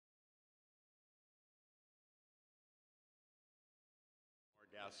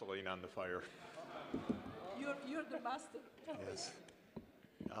gasoline on the fire. You're the master. Yes.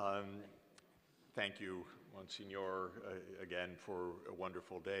 Thank you, Monsignor, again for a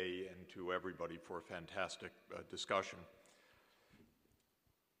wonderful day, and to everybody for a fantastic discussion.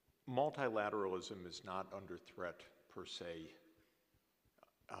 Multilateralism is not under threat per se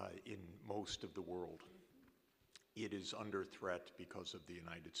in most of the world. It is under threat because of the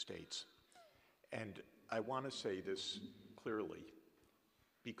United States. And I want to say this clearly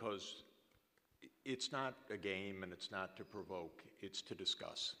because it's not a game and it's not to provoke, it's to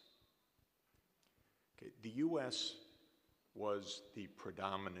discuss. Okay. The US was the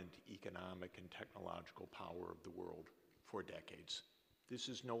predominant economic and technological power of the world for decades. This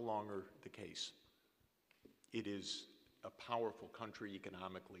is no longer the case. It is a powerful country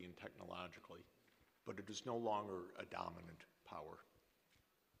economically and technologically, but it is no longer a dominant power.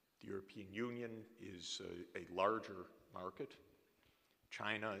 The European Union is a larger market.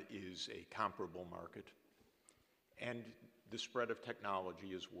 China is a comparable market. And the spread of technology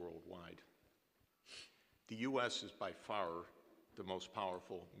is worldwide. The US is by far the most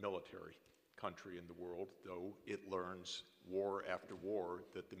powerful military country in the world, though it learns war after war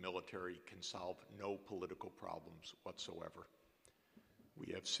that the military can solve no political problems whatsoever.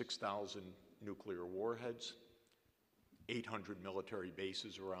 We have 6,000 nuclear warheads, 800 military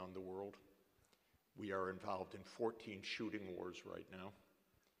bases around the world. We are involved in 14 shooting wars right now,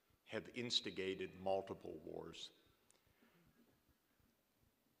 have instigated multiple wars.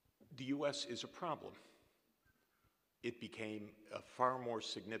 The US is a problem. It became a far more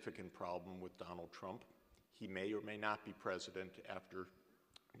significant problem with Donald Trump. He may or may not be president after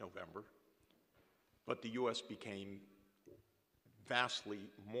November, but the US became vastly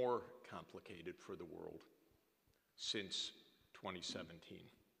more complicated for the world since 2017.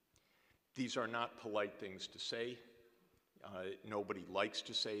 These are not polite things to say. Nobody likes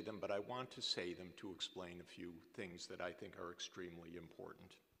to say them, but I want to say them to explain a few things that I think are extremely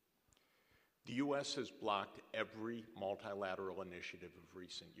important. The US has blocked every multilateral initiative of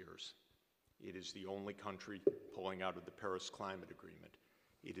recent years. It is the only country pulling out of the Paris Climate Agreement.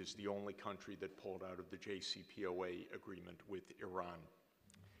 It is the only country that pulled out of the JCPOA agreement with Iran.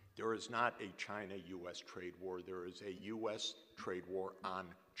 There is not a China-US trade war. There is a US trade war on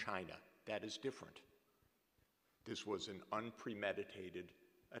China. That is different. This was an unpremeditated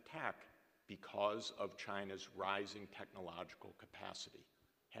attack because of China's rising technological capacity.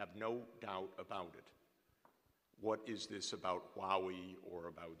 Have no doubt about it. What is this about Huawei or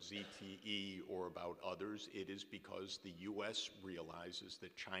about ZTE or about others? It is because the US realizes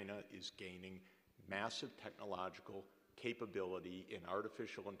that China is gaining massive technological capability in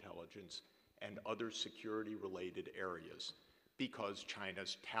artificial intelligence and other security-related areas, because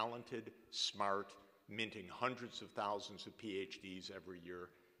China's talented, smart, minting hundreds of thousands of PhDs every year,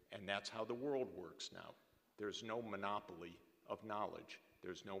 and that's how the world works now. There's no monopoly of knowledge.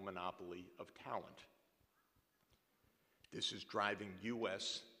 There's no monopoly of talent. This is driving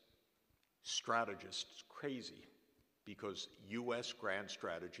US strategists crazy because US grand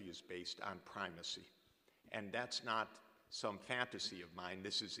strategy is based on primacy. And that's not some fantasy of mine.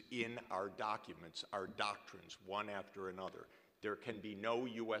 This is in our documents, our doctrines, one after another. There can be no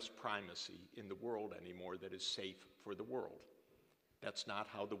US primacy in the world anymore that is safe for the world. That's not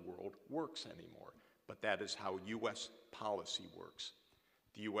how the world works anymore, but that is how US policy works.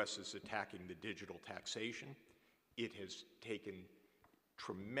 The US is attacking the digital taxation. It has taken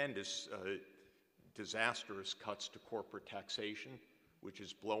tremendous, disastrous cuts to corporate taxation, which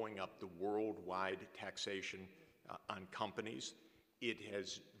is blowing up the worldwide taxation on companies. It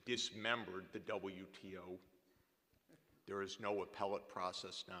has dismembered the WTO. There is no appellate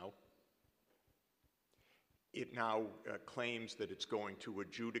process now. It now claims that it's going to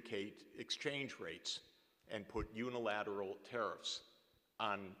adjudicate exchange rates and put unilateral tariffs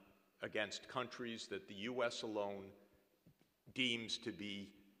against countries that the US alone deems to be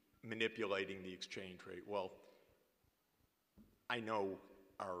manipulating the exchange rate. Well, I know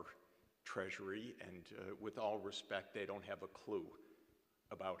our Treasury, and with all respect, they don't have a clue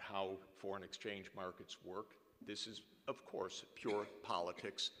about how foreign exchange markets work. This is, of course, pure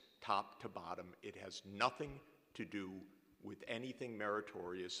politics, top to bottom. It has nothing to do with anything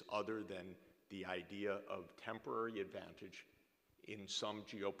meritorious other than the idea of temporary advantage in some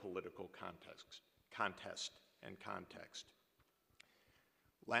geopolitical contest and context.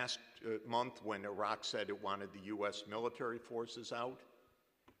 Last month, when Iraq said it wanted the US military forces out,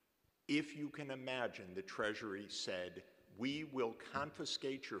 if you can imagine, the Treasury said, we will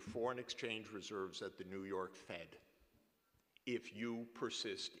confiscate your foreign exchange reserves at the New York Fed if you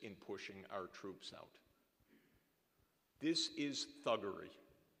persist in pushing our troops out. This is thuggery.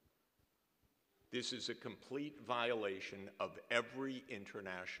 This is a complete violation of every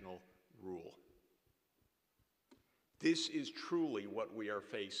international rule. This is truly what we are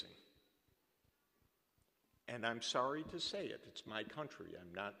facing. And I'm sorry to say it. It's my country.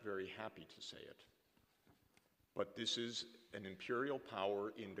 I'm not very happy to say it. But this is an imperial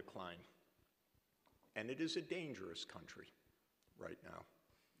power in decline. And it is a dangerous country right now.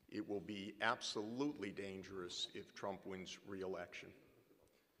 It will be absolutely dangerous if Trump wins re-election.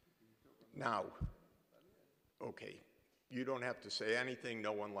 Now, okay, you don't have to say anything.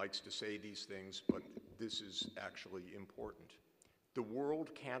 No one likes to say these things, but this is actually important. The world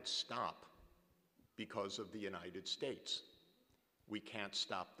can't stop because of the United States. We can't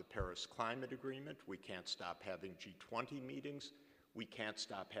stop the Paris Climate Agreement. We can't stop having G20 meetings. We can't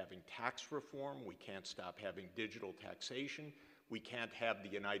stop having tax reform. We can't stop having digital taxation. We can't have the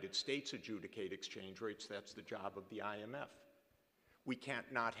United States adjudicate exchange rates. That's the job of the IMF. We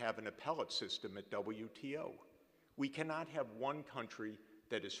can't not have an appellate system at WTO. We cannot have one country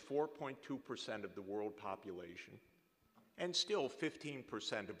that is 4.2% of the world population and still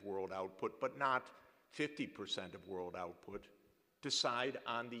 15% of world output, but not 50% of world output, decide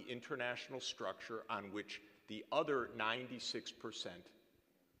on the international structure on which the other 96%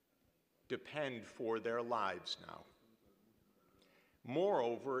 depend for their lives now.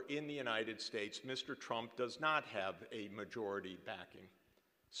 Moreover, in the United States, Mr. Trump does not have a majority backing.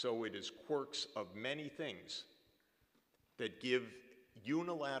 So it is quirks of many things that give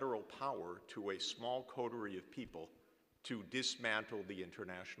unilateral power to a small coterie of people to dismantle the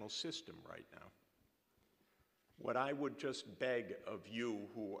international system right now. What I would just beg of you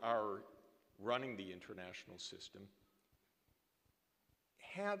who are running the international system,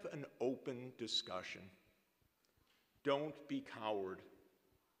 have an open discussion. Don't be cowed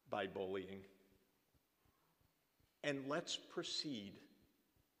by bullying. And let's proceed,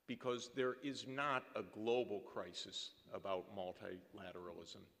 because there is not a global crisis about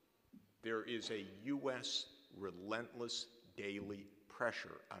multilateralism. There is a U.S. relentless daily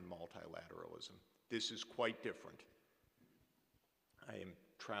pressure on multilateralism. This is quite different. I am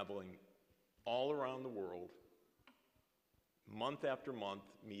traveling all around the world, month after month,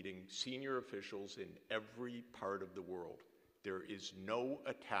 meeting senior officials in every part of the world. There is no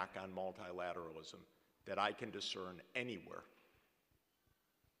attack on multilateralism that I can discern anywhere.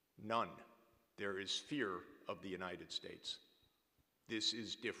 None. There is fear of the United States. This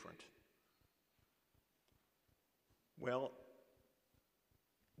is different. Well,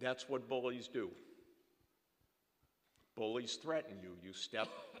 that's what bullies do. Bullies threaten you. You step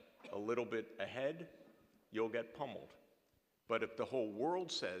a little bit ahead, you'll get pummeled. But if the whole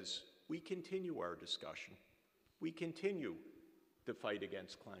world says, we continue our discussion, we continue the fight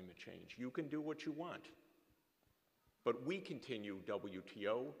against climate change, you can do what you want. But we continue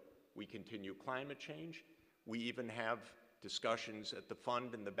WTO, we continue climate change, we even have discussions at the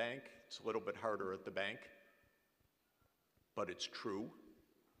fund and the bank. It's a little bit harder at the bank, but it's true.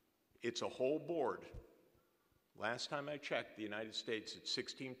 It's a whole board. Last time I checked, the United States, it's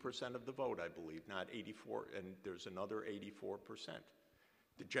 16% of the vote, I believe, not 84, and there's another 84%.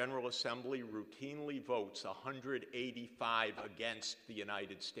 The General Assembly routinely votes 185 against the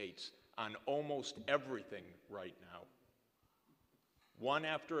United States on almost everything right now. One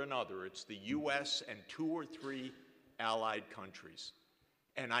after another, it's the US and 2 or 3 allied countries.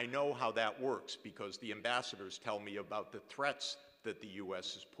 And I know how that works because the ambassadors tell me about the threats that the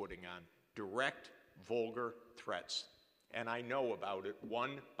US is putting on, direct, vulgar threats. And I know about it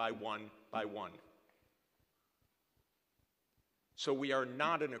one by one by one. So we are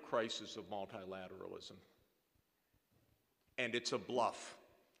not in a crisis of multilateralism. And it's a bluff,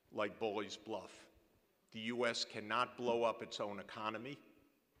 like bullies bluff. The US cannot blow up its own economy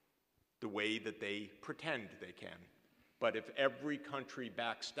the way that they pretend they can. But if every country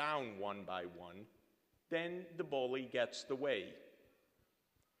backs down one by one, then the bully gets the way.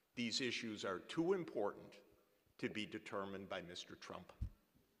 These issues are too important to be determined by Mr. Trump.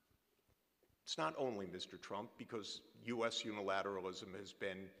 It's not only Mr. Trump, because US unilateralism has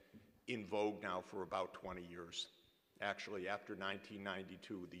been in vogue now for about 20 years. Actually, after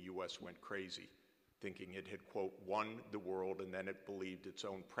 1992, the US went crazy, thinking it had, quote, won the world, and then it believed its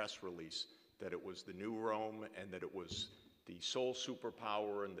own press release that it was the new Rome and that it was the sole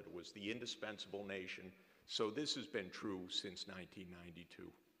superpower and that it was the indispensable nation. So this has been true since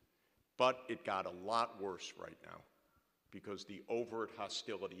 1992. But it got a lot worse right now because the overt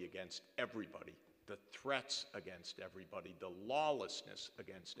hostility against everybody, the threats against everybody, the lawlessness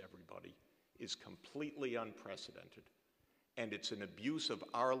against everybody is completely unprecedented. And it's an abuse of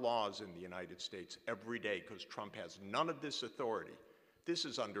our laws in the United States every day because Trump has none of this authority. This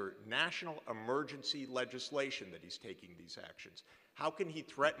is under national emergency legislation that he's taking these actions. How can he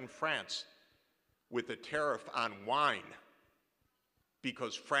threaten France with a tariff on wine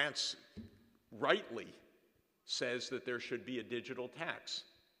because France rightly says that there should be a digital tax?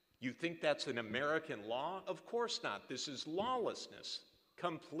 You think that's an American law? Of course not. This is lawlessness,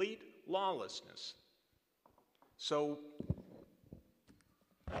 complete lawlessness. So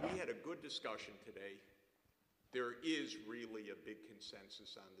we had a good discussion today. There is really a big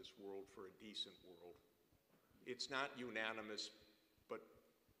consensus on this world for a decent world. It's not unanimous, but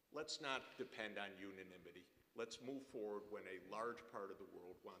let's not depend on unanimity. Let's move forward when a large part of the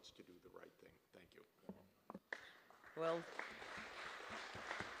world wants to do the right thing. Thank you. Well,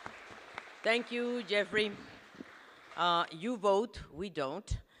 thank you, Jeffrey. You vote, we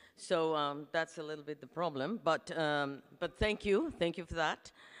don't. So that's a little bit the problem. But thank you for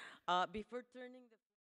that. Before turning the